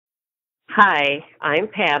Hi, I'm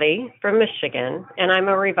Patty from Michigan, and I'm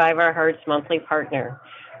a Revive Our Hearts monthly partner.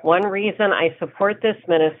 One reason I support this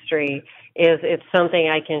ministry is it's something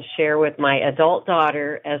I can share with my adult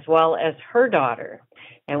daughter as well as her daughter,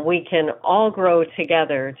 and we can all grow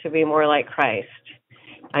together to be more like Christ.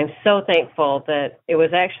 I'm so thankful that it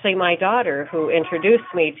was actually my daughter who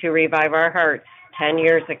introduced me to Revive Our Hearts 10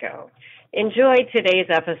 years ago. Enjoy today's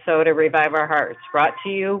episode of Revive Our Hearts, brought to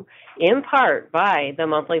you in part by the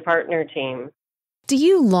Monthly Partner Team. Do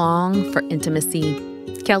you long for intimacy?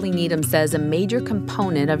 Kelly Needham says a major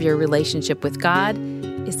component of your relationship with God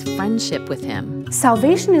is friendship with Him.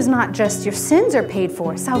 Salvation is not just your sins are paid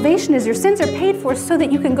for. Salvation is your sins are paid for so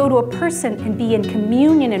that you can go to a person and be in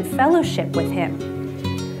communion and fellowship with Him.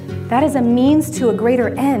 That is a means to a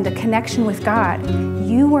greater end, a connection with God.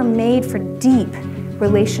 You were made for deep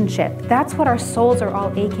relationship. That's what our souls are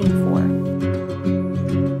all aching for.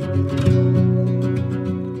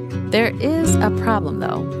 There is a problem,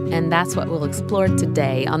 though, and that's what we'll explore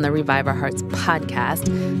today on the Revive Our Hearts podcast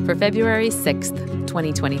for February 6th,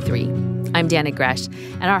 2023. I'm Dana Gresh,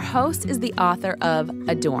 and our host is the author of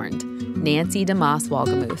Adorned, Nancy DeMoss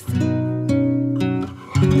Wolgemuth.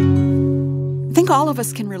 I think all of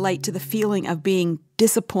us can relate to the feeling of being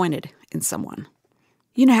disappointed in someone.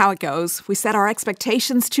 You know how it goes. We set our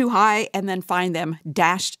expectations too high and then find them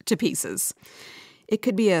dashed to pieces. It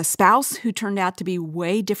could be a spouse who turned out to be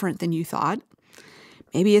way different than you thought.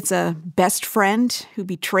 Maybe it's a best friend who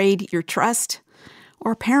betrayed your trust,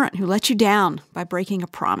 or a parent who let you down by breaking a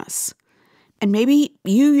promise. And maybe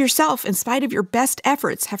you yourself, in spite of your best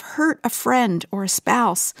efforts, have hurt a friend or a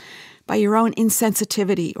spouse by your own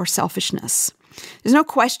insensitivity or selfishness. There's no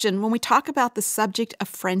question when we talk about the subject of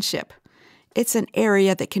friendship, it's an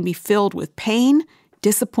area that can be filled with pain,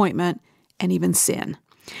 disappointment, and even sin.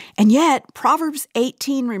 And yet, Proverbs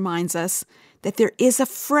 18 reminds us that there is a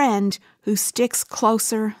friend who sticks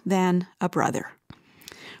closer than a brother.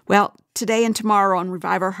 Well, today and tomorrow on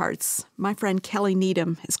Revive Our Hearts, my friend Kelly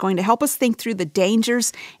Needham is going to help us think through the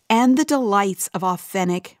dangers and the delights of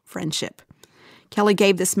authentic friendship. Kelly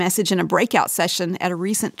gave this message in a breakout session at a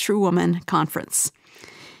recent True Woman conference.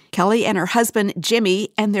 Kelly and her husband, Jimmy,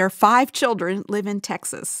 and their 5 children live in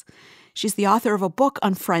Texas. She's the author of a book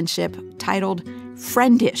on friendship titled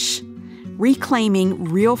Friendish, Reclaiming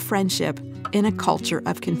Real Friendship in a Culture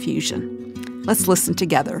of Confusion. Let's listen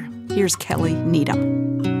together. Here's Kelly Needham.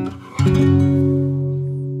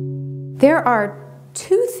 There are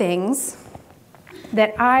 2 things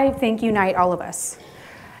that I think unite all of us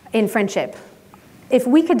in friendship. If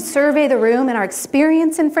we could survey the room and our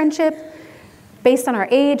experience in friendship based on our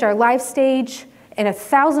age, our life stage, and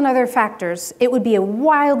 1,000 other factors, it would be a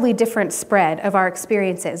wildly different spread of our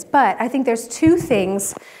experiences. But I think there's 2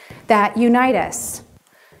 things that unite us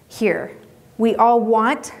here. We all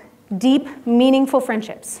want deep, meaningful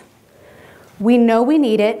friendships. We know we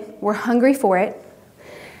need it, we're hungry for it,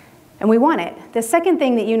 and we want it. The second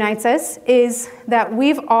thing that unites us is that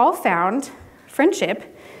we've all found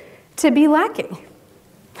friendship to be lacking.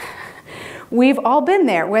 We've all been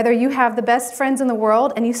there, whether you have the best friends in the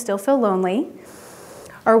world and you still feel lonely,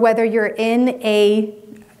 or whether you're in a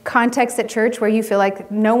context at church where you feel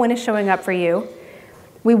like no one is showing up for you.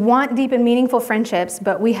 We want deep and meaningful friendships,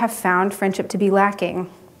 but we have found friendship to be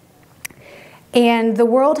lacking. And the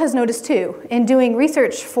world has noticed too. In doing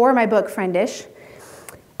research for my book, Friendish,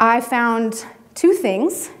 I found 2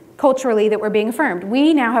 things culturally that were being affirmed.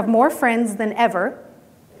 We now have more friends than ever,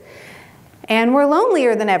 and we're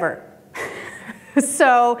lonelier than ever.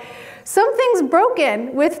 So something's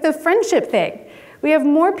broken with the friendship thing. We have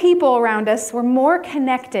more people around us, we're more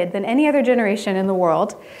connected than any other generation in the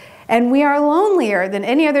world, and we are lonelier than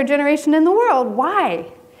any other generation in the world.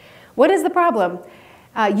 Why? What is the problem?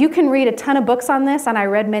 You can read a ton of books on this, and I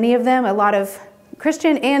read many of them, a lot of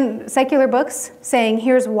Christian and secular books saying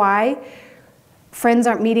here's why friends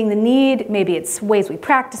aren't meeting the need. Maybe it's ways we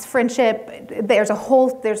practice friendship.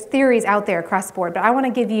 There's theories out there across the board, but I want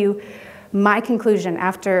to give you my conclusion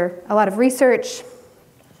after a lot of research,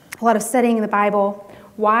 a lot of studying in the Bible.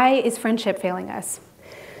 Why is friendship failing us?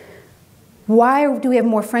 Why do we have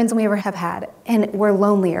more friends than we ever have had, and we're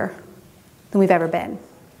lonelier than we've ever been?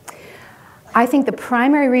 I think the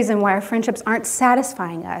primary reason why our friendships aren't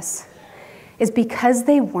satisfying us is because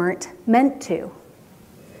they weren't meant to.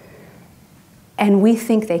 And we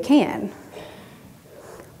think they can.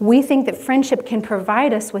 We think that friendship can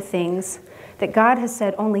provide us with things that God has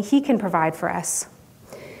said only He can provide for us.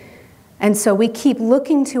 And so we keep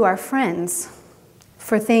looking to our friends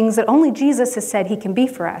for things that only Jesus has said He can be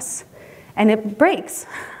for us. And it breaks.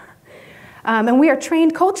 And we are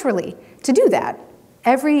trained culturally to do that.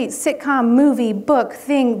 Every sitcom, movie, book,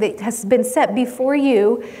 thing that has been set before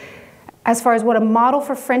you as far as what a model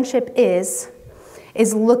for friendship is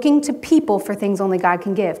looking to people for things only God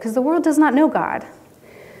can give, because the world does not know God.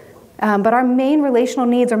 But our main relational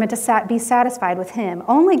needs are meant to be satisfied with Him.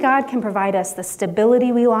 Only God can provide us the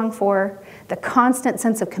stability we long for, the constant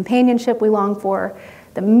sense of companionship we long for,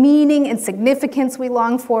 the meaning and significance we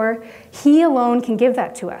long for. He alone can give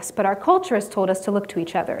that to us, but our culture has told us to look to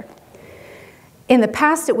each other. In the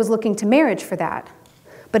past, it was looking to marriage for that.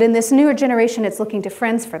 But in this newer generation, it's looking to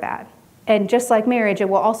friends for that. And just like marriage, it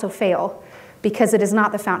will also fail because it is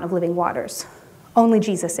not the fountain of living waters. Only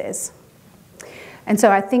Jesus is. And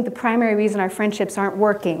so I think the primary reason our friendships aren't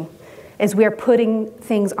working is we're putting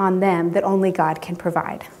things on them that only God can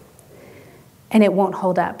provide. And it won't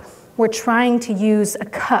hold up. We're trying to use a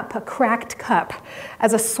cup, a cracked cup,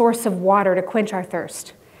 as a source of water to quench our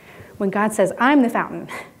thirst, when God says, I'm the fountain.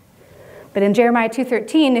 But in Jeremiah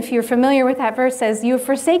 2:13, if you're familiar with that verse, says, you have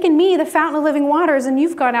forsaken me, the fountain of living waters, and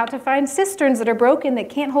you've gone out to find cisterns that are broken that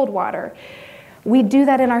can't hold water. We do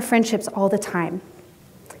that in our friendships all the time.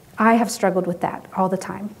 I have struggled with that all the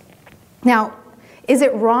time. Now, is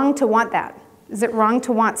it wrong to want that? Is it wrong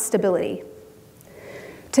to want stability?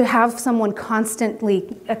 To have someone a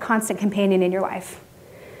constant companion in your life?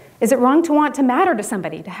 Is it wrong to want to matter to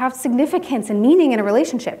somebody, to have significance and meaning in a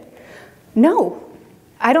relationship? No,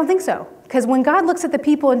 I don't think so. Because when God looks at the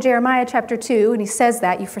people in Jeremiah chapter 2, and He says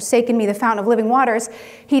that, you've forsaken me, the fountain of living waters,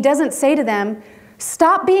 He doesn't say to them,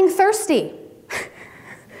 stop being thirsty.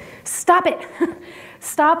 Stop it.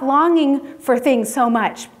 Stop longing for things so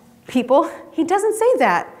much, people. He doesn't say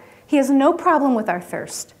that. He has no problem with our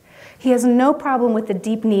thirst. He has no problem with the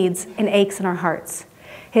deep needs and aches in our hearts.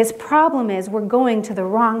 His problem is we're going to the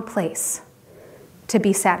wrong place to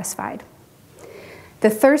be satisfied. The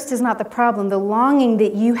thirst is not the problem. The longing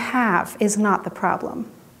that you have is not the problem.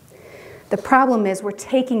 The problem is we're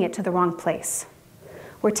taking it to the wrong place.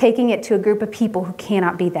 We're taking it to a group of people who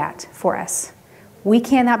cannot be that for us. We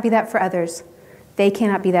cannot be that for others. They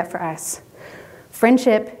cannot be that for us.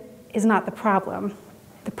 Friendship is not the problem.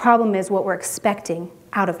 The problem is what we're expecting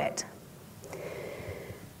out of it.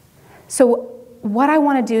 So what I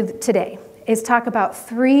want to do today is talk about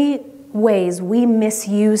 3 ways we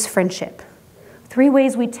misuse friendship. 3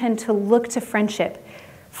 ways we tend to look to friendship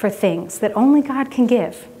for things that only God can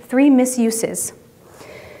give. 3 misuses.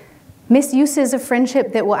 Misuses of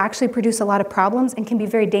friendship that will actually produce a lot of problems and can be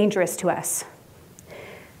very dangerous to us.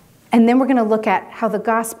 And then we're going to look at how the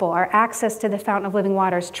gospel, our access to the fountain of living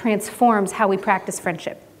waters, transforms how we practice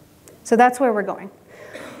friendship. So that's where we're going.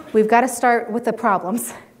 We've got to start with the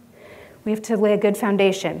problems. We have to lay a good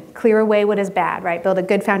foundation, clear away what is bad, right? Build a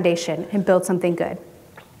good foundation and build something good.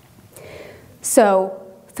 So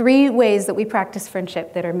 3 ways that we practice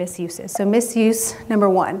friendship that are misuses. So misuse number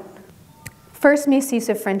 1. First misuse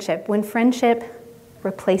of friendship, when friendship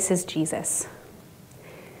replaces Jesus.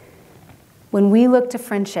 When we look to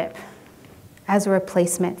friendship as a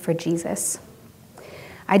replacement for Jesus.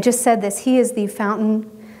 I just said this, He is the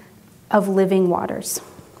fountain of living waters.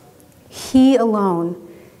 He alone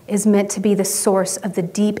is meant to be the source of the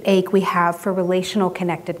deep ache we have for relational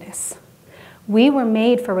connectedness. We were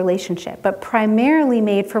made for relationship, but primarily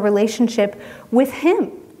made for relationship with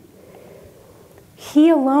Him. He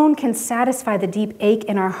alone can satisfy the deep ache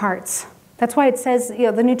in our hearts. That's why it says,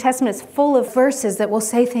 the New Testament is full of verses that will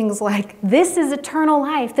say things like, this is eternal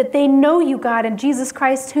life, that they know you, God, and Jesus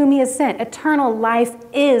Christ, whom He has sent. Eternal life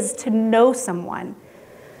is to know someone,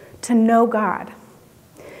 to know God.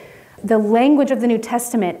 The language of the New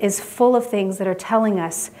Testament is full of things that are telling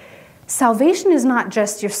us salvation is not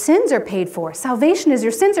just your sins are paid for. Salvation is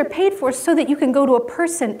your sins are paid for so that you can go to a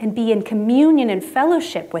person and be in communion and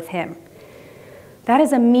fellowship with Him. That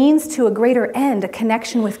is a means to a greater end, a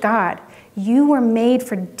connection with God. You were made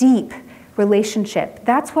for deep relationship.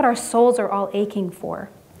 That's what our souls are all aching for.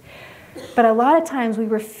 But a lot of times we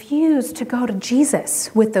refuse to go to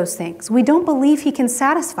Jesus with those things. We don't believe He can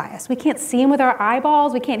satisfy us. We can't see Him with our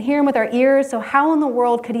eyeballs. We can't hear Him with our ears. So how in the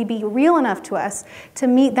world could He be real enough to us to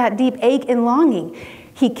meet that deep ache and longing?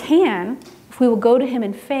 He can, if we will go to Him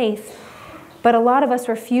in faith. But a lot of us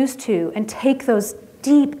refuse to and take those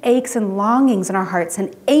deep aches and longings in our hearts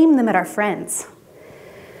and aim them at our friends.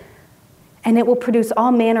 And it will produce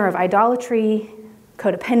all manner of idolatry,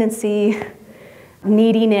 codependency,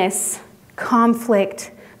 neediness,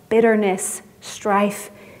 conflict, bitterness, strife,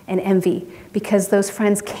 and envy, because those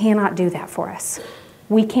friends cannot do that for us.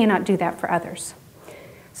 We cannot do that for others.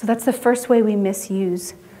 So that's the first way we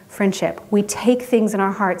misuse friendship. We take things in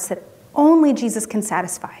our hearts that only Jesus can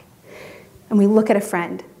satisfy, and we look at a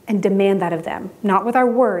friend and demand that of them, not with our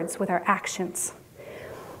words, with our actions.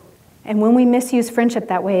 And when we misuse friendship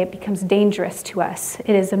that way, it becomes dangerous to us.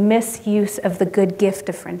 It is a misuse of the good gift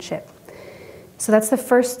of friendship. So that's the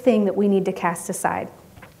first thing that we need to cast aside.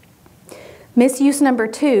 Misuse number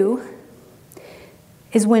 2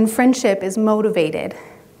 is when friendship is motivated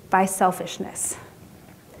by selfishness.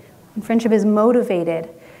 When friendship is motivated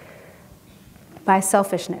by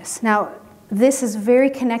selfishness. Now, this is very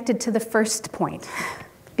connected to the first point,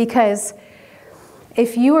 because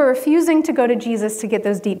if you are refusing to go to Jesus to get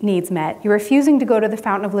those deep needs met, you're refusing to go to the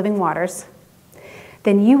fountain of living waters,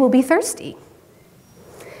 then you will be thirsty.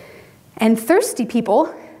 And thirsty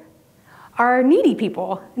people are needy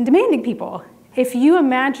people and demanding people. If you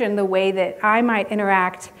imagine the way that I might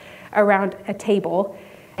interact around a table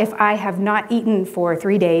if I have not eaten for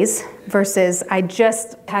 3 days versus I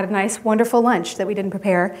just had a nice, wonderful lunch that we didn't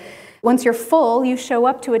prepare. Once you're full, you show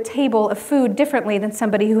up to a table of food differently than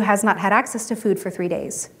somebody who has not had access to food for 3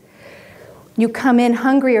 days. You come in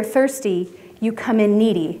hungry or thirsty, you come in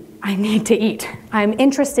needy. I need to eat. I'm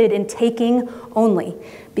interested in taking only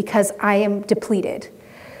because I am depleted.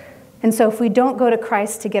 And so if we don't go to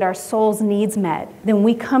Christ to get our soul's needs met, then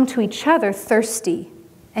we come to each other thirsty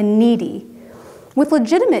and needy with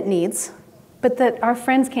legitimate needs, but that our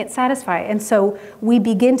friends can't satisfy. And so we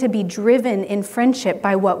begin to be driven in friendship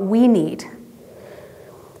by what we need.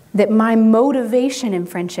 That my motivation in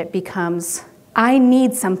friendship becomes, I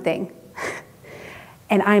need something,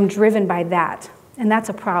 and I'm driven by that. And that's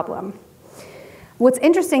a problem. What's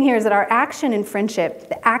interesting here is that our action in friendship,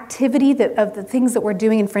 the activity of the things that we're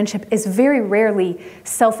doing in friendship is very rarely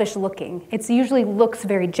selfish looking. It usually looks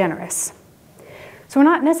very generous. So we're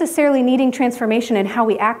not necessarily needing transformation in how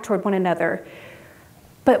we act toward one another,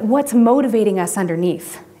 but what's motivating us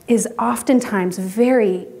underneath is oftentimes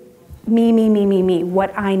very me,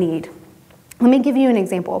 what I need. Let me give you an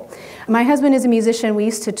example. My husband is a musician. We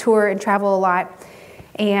used to tour and travel a lot,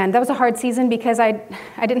 and that was a hard season because I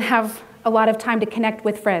didn't have a lot of time to connect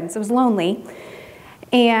with friends. It was lonely,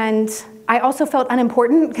 and I also felt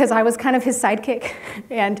unimportant because I was kind of his sidekick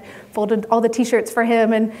and folded all the t-shirts for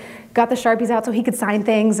him and got the Sharpies out so he could sign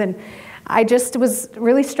things, and I just was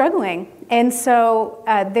really struggling. And so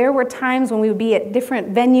there were times when we would be at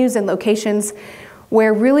different venues and locations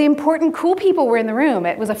where really important, cool people were in the room.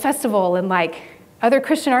 It was a festival, and like other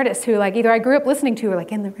Christian artists who like either I grew up listening to were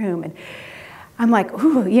like in the room, and I'm like,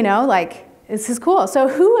 ooh, like this is cool. So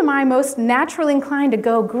who am I most naturally inclined to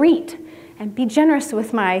go greet and be generous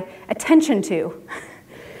with my attention to?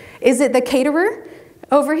 Is it the caterer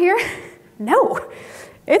over here? No.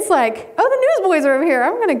 It's like, oh, the newsboys are over here.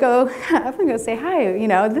 I'm gonna go say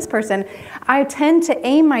hi, this person. I tend to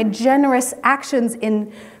aim my generous actions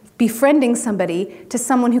in befriending somebody to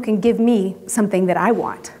someone who can give me something that I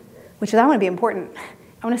want, which is I want to be important.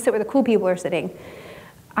 I want to sit where the cool people are sitting.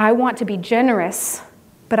 I want to be generous,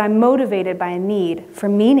 but I'm motivated by a need for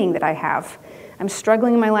meaning that I have. I'm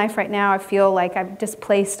struggling in my life right now. I feel like I'm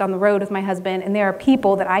displaced on the road with my husband, and there are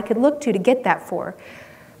people that I could look to get that for.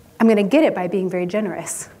 I'm going to get it by being very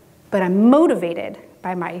generous, but I'm motivated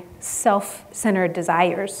by my self-centered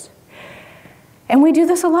desires. And we do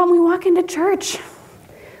this a lot when we walk into church.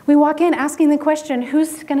 We walk in asking the question,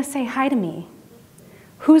 who's going to say hi to me?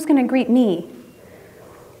 Who's going to greet me?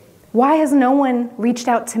 Why has no one reached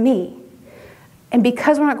out to me? And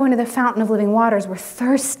because we're not going to the fountain of living waters, we're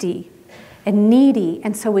thirsty and needy,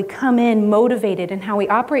 and so we come in motivated in how we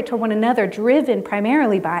operate toward one another, driven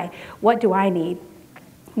primarily by, what do I need?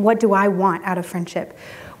 What do I want out of friendship?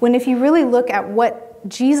 When if you really look at what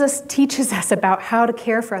Jesus teaches us about how to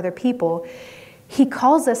care for other people, he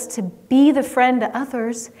calls us to be the friend to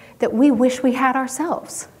others that we wish we had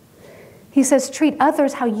ourselves. He says, treat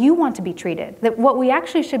others how you want to be treated. That what we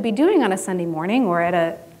actually should be doing on a Sunday morning or at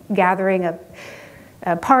a gathering,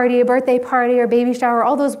 a party, a birthday party, or baby shower,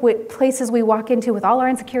 all those places we walk into with all our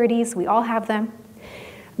insecurities, we all have them.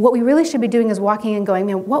 What we really should be doing is walking and going,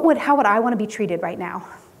 man, how would I want to be treated right now?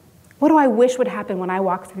 What do I wish would happen when I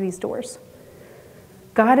walk through these doors?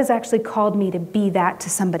 God has actually called me to be that to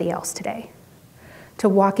somebody else today. To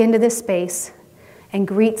walk into this space and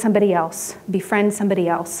greet somebody else, befriend somebody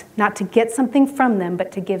else, not to get something from them,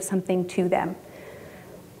 but to give something to them.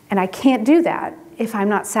 And I can't do that if I'm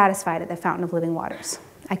not satisfied at the fountain of living waters.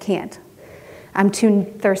 I can't. I'm too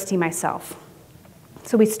thirsty myself.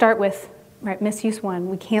 So we start with, misuse 1.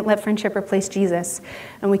 We can't let friendship replace Jesus,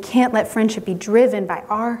 and we can't let friendship be driven by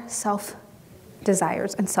our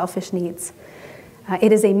self-desires and selfish needs.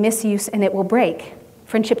 It is a misuse, and it will break.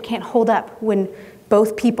 Friendship can't hold up when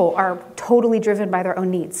both people are totally driven by their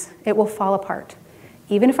own needs. It will fall apart.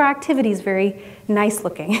 Even if our activity is very nice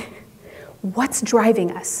looking. What's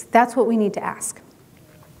driving us? That's what we need to ask.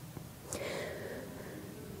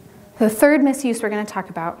 The third misuse we're going to talk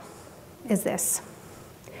about is this: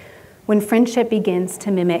 when friendship begins to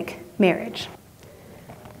mimic marriage.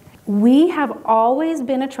 We have always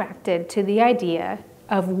been attracted to the idea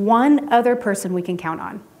of one other person we can count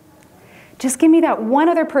on. Just give me that one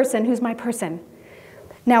other person who's my person.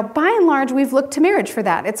 Now, by and large, we've looked to marriage for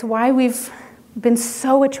that. It's why we've been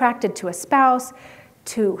so attracted to a spouse,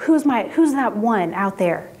 to who's that one out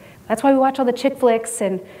there. That's why we watch all the chick flicks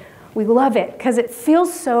and we love it, because it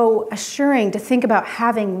feels so assuring to think about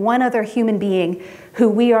having one other human being who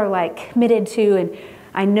we are like committed to, and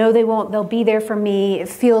I know they'll be there for me. It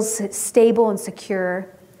feels stable and secure.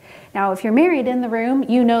 Now, if you're married in the room,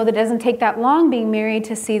 you know that it doesn't take that long being married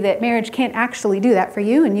to see that marriage can't actually do that for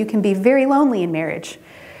you, and you can be very lonely in marriage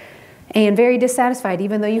and very dissatisfied,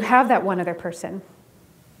 even though you have that one other person.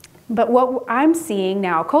 But what I'm seeing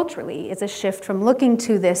now culturally is a shift from looking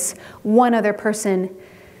to this one other person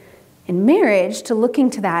in marriage to looking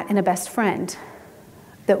to that in a best friend.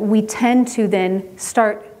 That we tend to then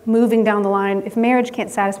start moving down the line. If marriage can't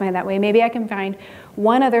satisfy that way, maybe I can find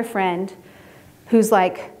one other friend who's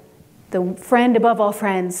like the friend above all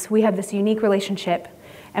friends. We have this unique relationship,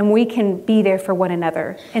 and we can be there for one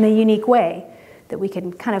another in a unique way, that we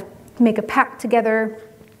can kind of make a pact together,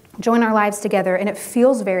 join our lives together, and it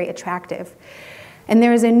feels very attractive. And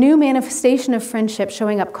there is a new manifestation of friendship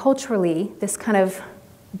showing up culturally, this kind of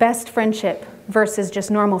best friendship versus just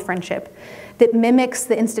normal friendship, that mimics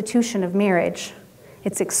the institution of marriage.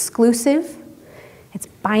 It's exclusive, it's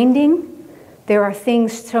binding. There are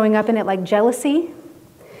things showing up in it like jealousy,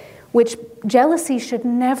 which jealousy should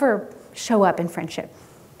never show up in friendship.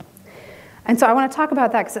 And so I want to talk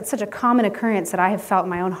about that because it's such a common occurrence that I have felt in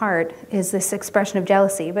my own heart, is this expression of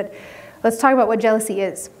jealousy. But let's talk about what jealousy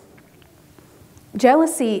is.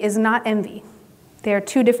 Jealousy is not envy. They are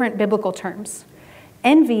two different biblical terms.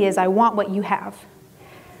 Envy is I want what you have.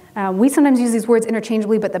 We sometimes use these words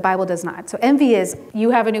interchangeably, but the Bible does not. So envy is, you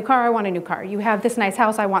have a new car, I want a new car. You have this nice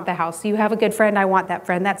house, I want the house. You have a good friend, I want that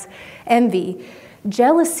friend. That's envy.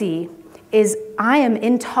 Jealousy is, I am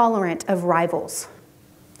intolerant of rivals.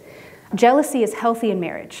 Jealousy is healthy in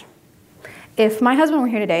marriage. If my husband were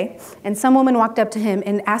here today and some woman walked up to him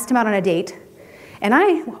and asked him out on a date, and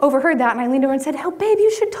I overheard that and I leaned over and said, "Oh, babe, you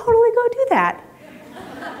should totally go do that.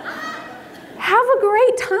 Have a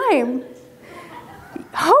great time."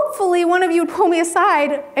 Hopefully one of you would pull me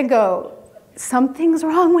aside and go, "Something's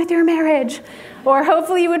wrong with your marriage." Or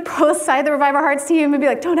hopefully you would pull aside the Revive Our Hearts team and be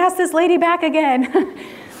like, "Don't ask this lady back again."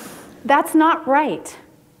 That's not right,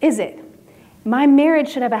 is it? My marriage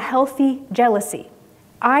should have a healthy jealousy.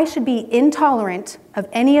 I should be intolerant of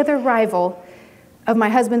any other rival of my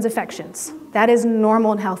husband's affections. That is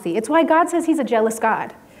normal and healthy. It's why God says he's a jealous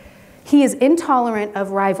God. He is intolerant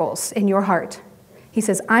of rivals in your heart. He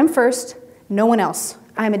says, I'm first, no one else.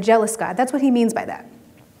 I'm a jealous God. That's what he means by that.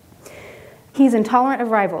 He's intolerant of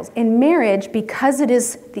rivals. In marriage, because it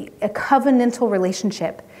is a covenantal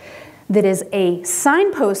relationship that is a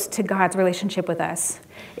signpost to God's relationship with us,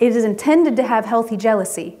 it is intended to have healthy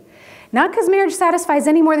jealousy. Not because marriage satisfies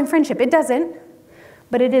any more than friendship. It doesn't.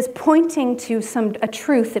 But it is pointing to a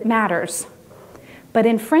truth that matters. But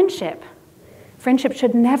in friendship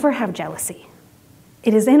should never have jealousy.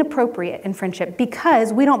 It is inappropriate in friendship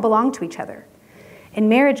because we don't belong to each other. In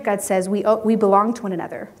marriage, God says we belong to one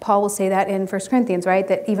another. Paul will say that in 1 Corinthians, right?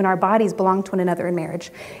 That even our bodies belong to one another in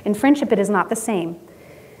marriage. In friendship, it is not the same.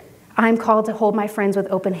 I'm called to hold my friends with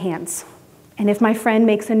open hands. And if my friend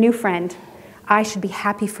makes a new friend, I should be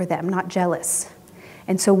happy for them, not jealous.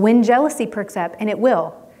 And so when jealousy perks up, and it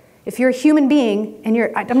will, if you're a human being, and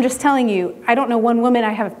I'm just telling you, I don't know one woman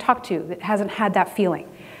I have talked to that hasn't had that feeling.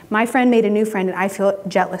 My friend made a new friend, and I feel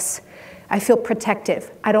jealous. I feel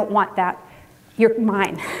protective. I don't want that. You're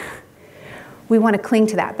mine. We want to cling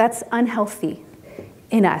to that. That's unhealthy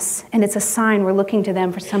in us, and it's a sign we're looking to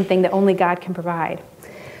them for something that only God can provide.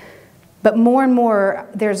 But more and more,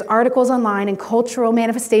 there's articles online and cultural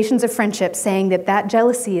manifestations of friendship saying that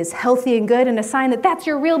jealousy is healthy and good and a sign that that's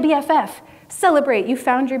your real BFF. Celebrate, you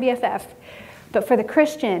found your BFF. But for the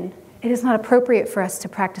Christian, it is not appropriate for us to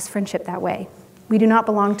practice friendship that way. We do not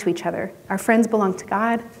belong to each other. Our friends belong to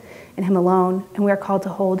God and Him alone, and we are called to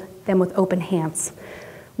hold them with open hands.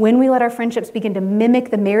 When we let our friendships begin to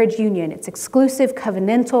mimic the marriage union, it's exclusive,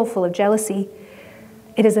 covenantal, full of jealousy,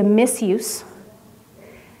 it is a misuse,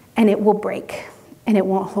 and it will break, and it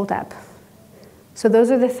won't hold up. So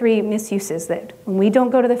those are the three misuses that when we don't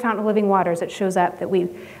go to the fountain of living waters, it shows up that we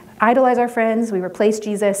idolize our friends, we replace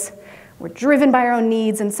Jesus, we're driven by our own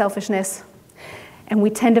needs and selfishness, and we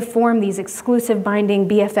tend to form these exclusive, binding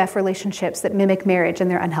BFF relationships that mimic marriage,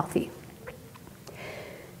 and they're unhealthy.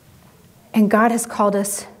 And God has called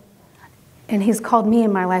us, And he's called me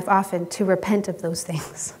in my life often to repent of those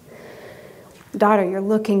things. Daughter, you're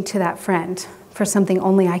looking to that friend for something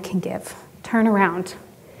only I can give. Turn around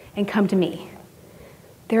and come to me.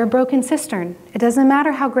 They're a broken cistern. It doesn't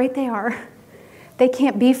matter how great they are. They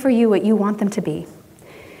can't be for you what you want them to be.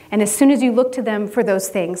 And as soon as you look to them for those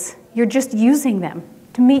things, you're just using them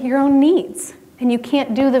to meet your own needs. And you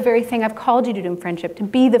can't do the very thing I've called you to do in friendship, to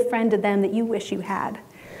be the friend to them that you wish you had.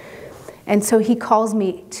 And so he calls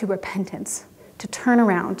me to repentance, to turn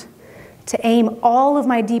around, to aim all of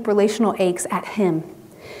my deep relational aches at him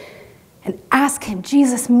and ask him,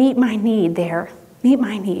 Jesus, meet my need there. Meet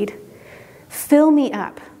my need. Fill me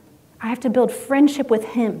up. I have to build friendship with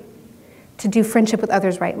him to do friendship with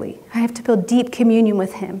others rightly. I have to build deep communion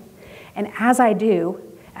with him. And as I do,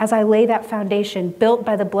 as I lay that foundation built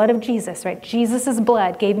by the blood of Jesus, right? Jesus'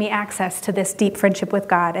 blood gave me access to this deep friendship with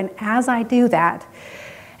God. And as I do that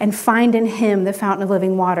and find in him the fountain of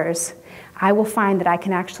living waters, I will find that I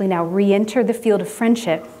can actually now re-enter the field of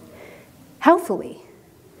friendship healthfully,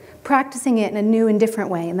 practicing it in a new and different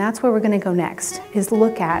way. And that's where we're going to go next, is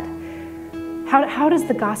look at how does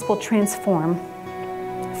the gospel transform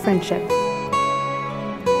friendship?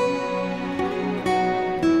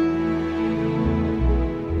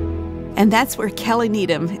 And that's where Kelly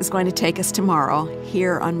Needham is going to take us tomorrow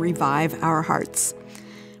here on Revive Our Hearts.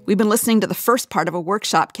 We've been listening to the first part of a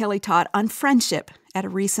workshop Kelly taught on friendship at a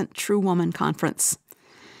recent True Woman conference.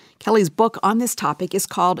 Kelly's book on this topic is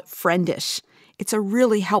called Friendish. It's a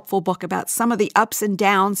really helpful book about some of the ups and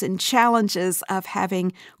downs and challenges of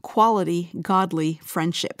having quality, godly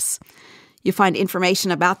friendships. You'll find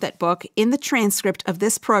information about that book in the transcript of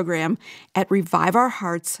this program at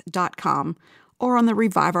reviveourhearts.com or on the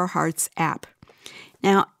Revive Our Hearts app.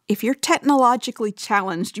 Now, if you're technologically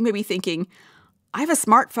challenged, you may be thinking, I have a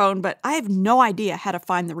smartphone, but I have no idea how to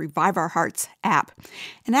find the Revive Our Hearts app.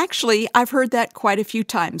 And actually, I've heard that quite a few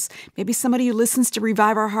times. Maybe somebody who listens to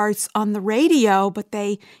Revive Our Hearts on the radio, but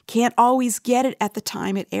they can't always get it at the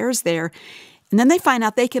time it airs there. And then they find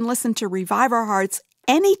out they can listen to Revive Our Hearts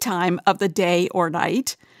any time of the day or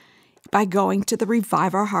night by going to the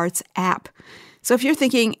Revive Our Hearts app. So if you're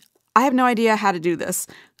thinking, I have no idea how to do this,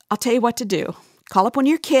 I'll tell you what to do. Call up one of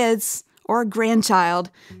your kids or a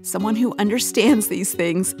grandchild, someone who understands these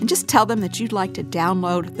things, and just tell them that you'd like to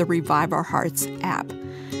download the Revive Our Hearts app.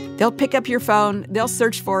 They'll pick up your phone, they'll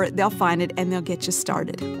search for it, they'll find it, and they'll get you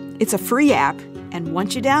started. It's a free app, and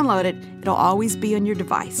once you download it, it'll always be on your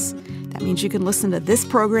device. That means you can listen to this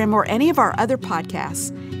program or any of our other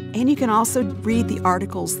podcasts, and you can also read the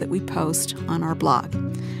articles that we post on our blog.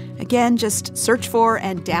 Again, just search for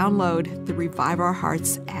and download the Revive Our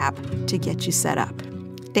Hearts app to get you set up.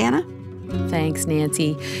 Dana? Thanks,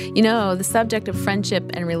 Nancy. You know, the subject of friendship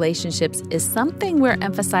and relationships is something we're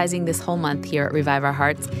emphasizing this whole month here at Revive Our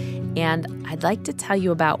Hearts. And I'd like to tell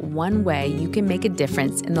you about one way you can make a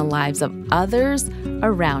difference in the lives of others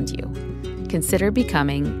around you. Consider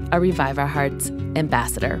becoming a Revive Our Hearts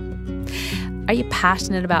ambassador. Are you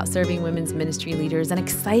passionate about serving women's ministry leaders and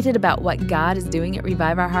excited about what God is doing at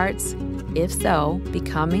Revive Our Hearts? If so,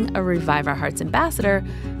 becoming a Revive Our Hearts ambassador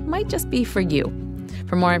might just be for you.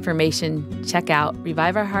 For more information, check out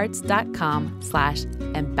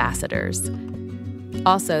reviveourhearts.com/ambassadors.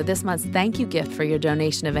 Also, this month's thank you gift for your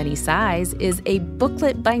donation of any size is a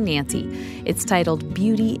booklet by Nancy. It's titled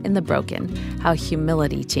Beauty in the Broken: How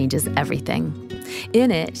Humility Changes Everything.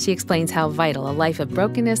 In it, she explains how vital a life of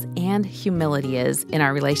brokenness and humility is in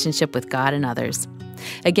our relationship with God and others.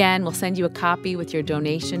 Again, we'll send you a copy with your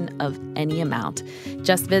donation of any amount.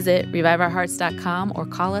 Just visit reviveourhearts.com or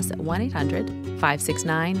call us at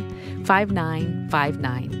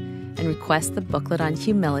 1-800-569-5959 and request the booklet on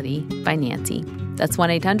humility by Nancy. That's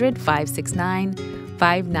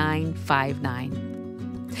 1-800-569-5959.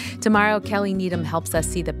 Tomorrow, Kelly Needham helps us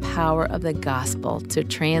see the power of the gospel to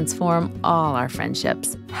transform all our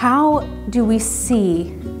friendships. How do we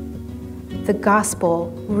see the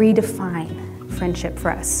gospel redefine friendship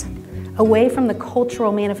for us? Away from the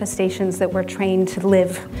cultural manifestations that we're trained to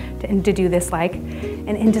live and to do this like,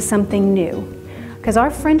 and into something new. Because our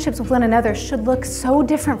friendships with one another should look so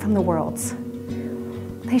different from the world's.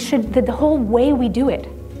 The whole way we do it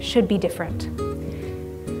should be different.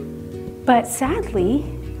 But sadly,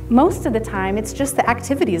 most of the time, it's just the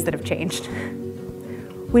activities that have changed.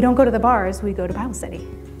 We don't go to the bars, we go to Bible study.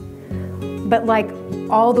 But like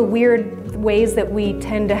all the weird ways that we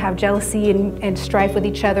tend to have jealousy and strife with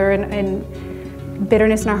each other and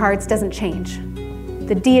bitterness in our hearts doesn't change.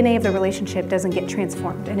 The DNA of the relationship doesn't get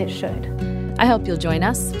transformed, and it should. I hope you'll join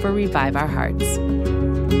us for Revive Our Hearts.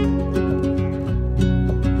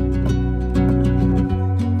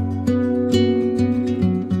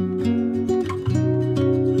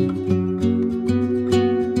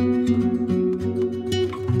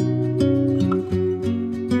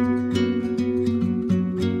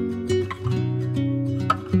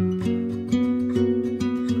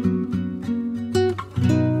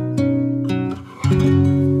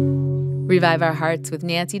 Revive Our Hearts with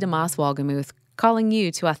Nancy DeMoss Wolgemuth, calling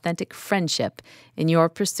you to authentic friendship in your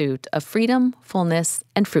pursuit of freedom, fullness,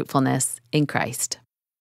 and fruitfulness in Christ.